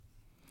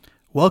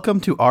Welcome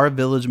to Our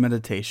Village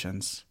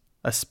Meditations,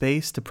 a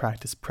space to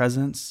practice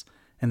presence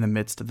in the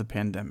midst of the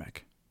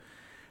pandemic.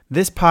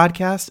 This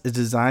podcast is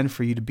designed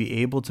for you to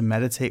be able to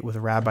meditate with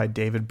Rabbi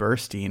David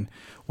Burstein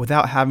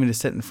without having to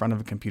sit in front of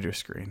a computer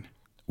screen.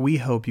 We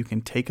hope you can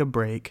take a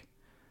break,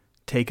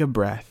 take a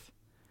breath,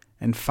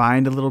 and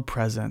find a little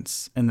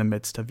presence in the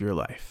midst of your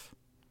life.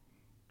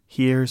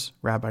 Here's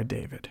Rabbi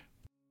David.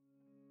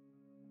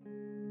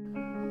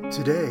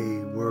 Today,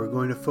 we're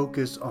going to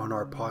focus on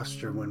our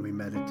posture when we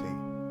meditate.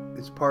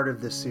 It's part of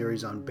this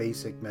series on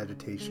basic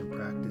meditation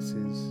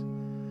practices.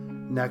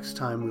 Next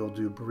time we'll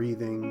do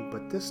breathing,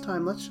 but this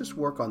time let's just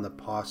work on the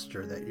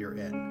posture that you're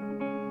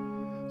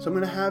in. So I'm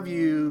going to have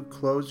you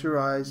close your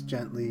eyes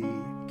gently,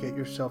 get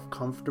yourself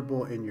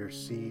comfortable in your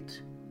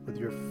seat with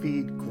your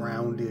feet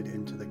grounded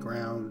into the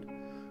ground,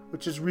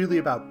 which is really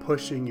about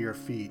pushing your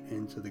feet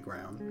into the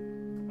ground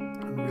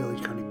and really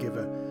kind of give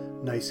a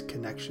nice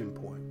connection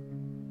point.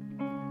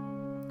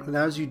 And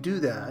as you do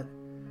that,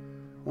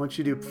 I want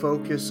you to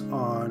focus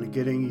on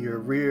getting your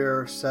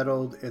rear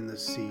settled in the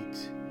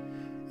seat.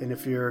 And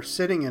if you're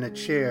sitting in a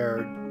chair,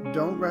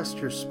 don't rest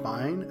your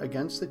spine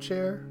against the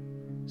chair.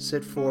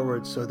 Sit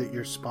forward so that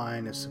your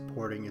spine is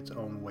supporting its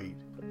own weight.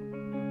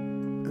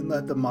 And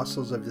let the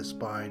muscles of the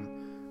spine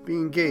be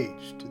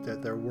engaged,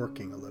 that they're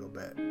working a little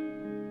bit.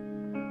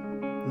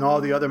 And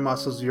all the other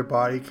muscles of your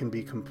body can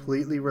be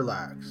completely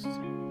relaxed.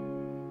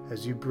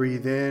 As you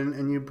breathe in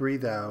and you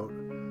breathe out,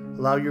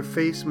 allow your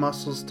face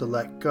muscles to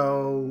let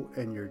go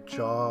and your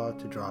jaw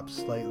to drop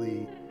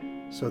slightly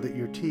so that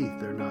your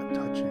teeth are not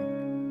touching.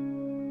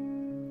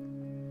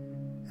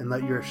 And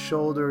let your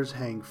shoulders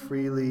hang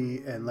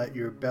freely and let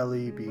your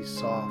belly be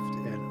soft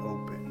and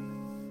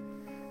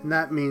open. And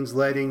that means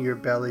letting your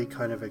belly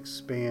kind of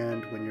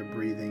expand when you're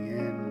breathing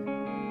in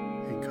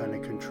and kind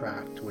of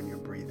contract when you're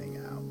breathing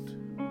out.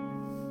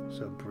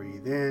 So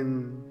breathe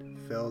in,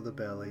 fill the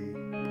belly,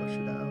 push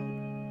it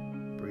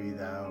out. Breathe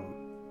out,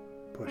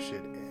 push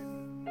it in.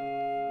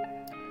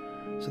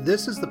 So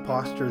this is the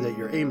posture that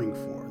you're aiming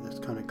for, this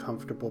kind of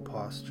comfortable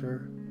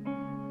posture.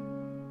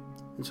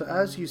 And so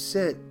as you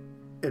sit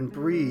and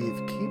breathe,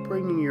 keep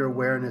bringing your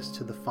awareness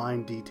to the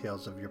fine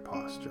details of your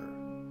posture.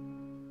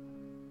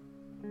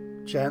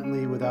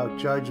 Gently, without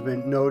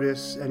judgment,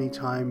 notice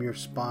anytime your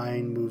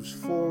spine moves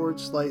forward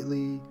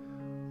slightly,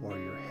 or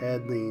your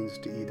head leans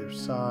to either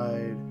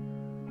side,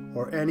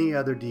 or any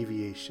other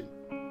deviation.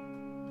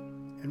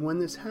 And when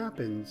this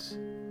happens,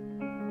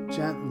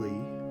 gently,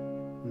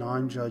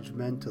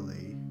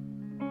 non-judgmentally,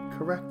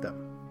 correct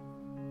them.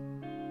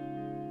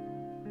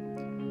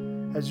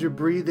 As you're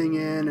breathing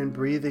in and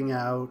breathing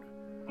out,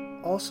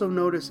 also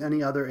notice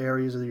any other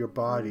areas of your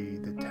body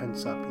that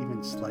tense up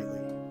even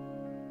slightly.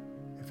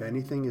 If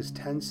anything is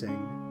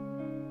tensing,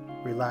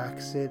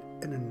 relax it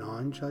in a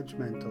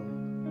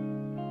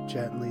non-judgmental,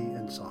 gently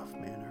and soft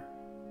manner.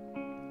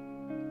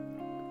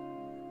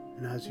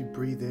 And as you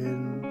breathe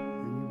in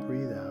and you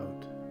breathe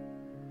out,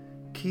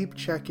 keep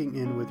checking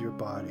in with your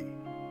body.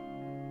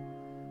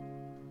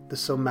 The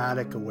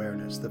somatic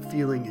awareness, the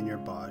feeling in your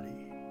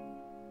body.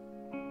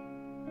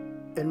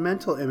 And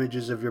mental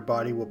images of your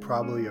body will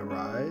probably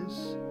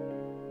arise,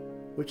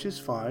 which is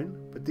fine,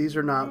 but these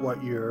are not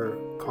what you're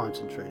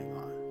concentrating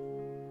on.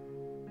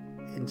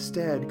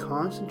 Instead,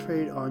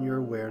 concentrate on your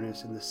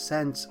awareness in the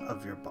sense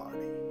of your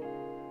body,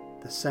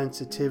 the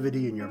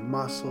sensitivity in your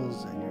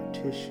muscles and your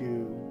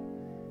tissue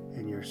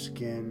and your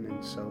skin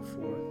and so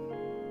forth.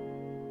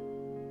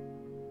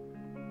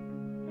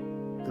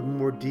 The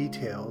more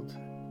detailed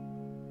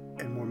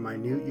and more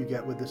minute you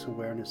get with this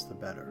awareness, the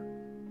better.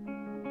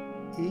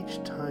 Each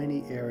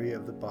tiny area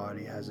of the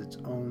body has its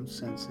own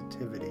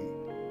sensitivity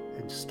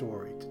and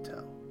story to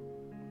tell.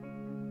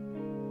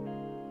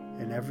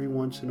 And every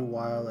once in a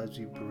while as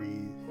you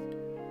breathe,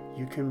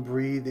 you can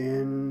breathe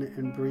in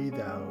and breathe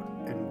out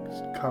and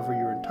cover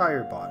your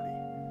entire body,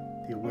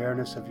 the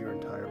awareness of your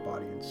entire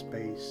body in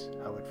space,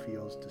 how it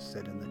feels to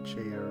sit in the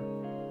chair,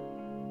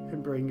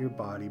 and bring your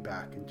body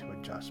back into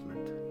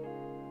adjustment.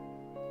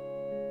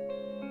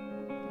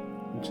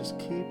 And just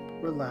keep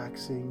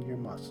relaxing your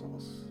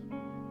muscles.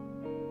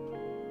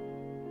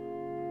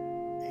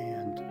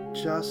 And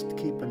just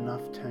keep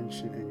enough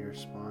tension in your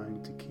spine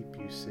to keep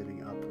you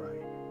sitting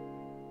upright.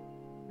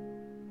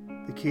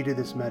 The key to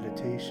this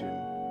meditation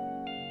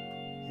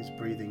is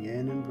breathing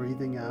in and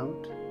breathing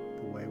out,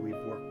 the way we've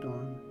worked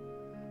on,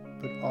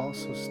 but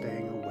also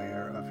staying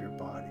aware of your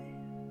body,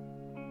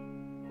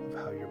 of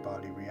how your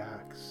body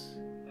reacts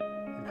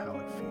and how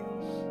it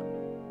feels.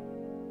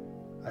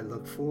 I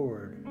look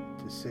forward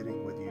to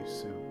sitting with you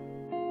soon.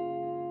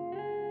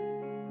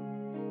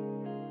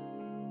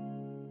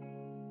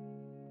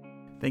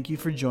 Thank you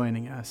for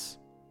joining us.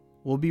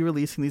 We'll be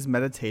releasing these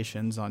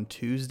meditations on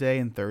Tuesday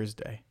and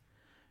Thursday.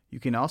 You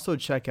can also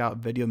check out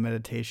video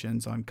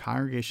meditations on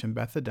Congregation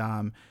Beth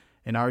Adam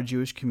and our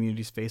Jewish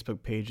community's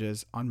Facebook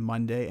pages on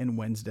Monday and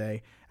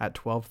Wednesday at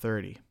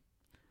 12:30.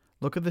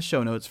 Look at the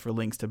show notes for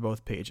links to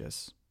both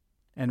pages.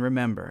 And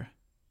remember,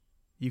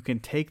 you can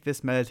take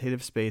this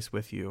meditative space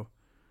with you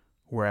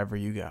wherever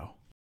you go.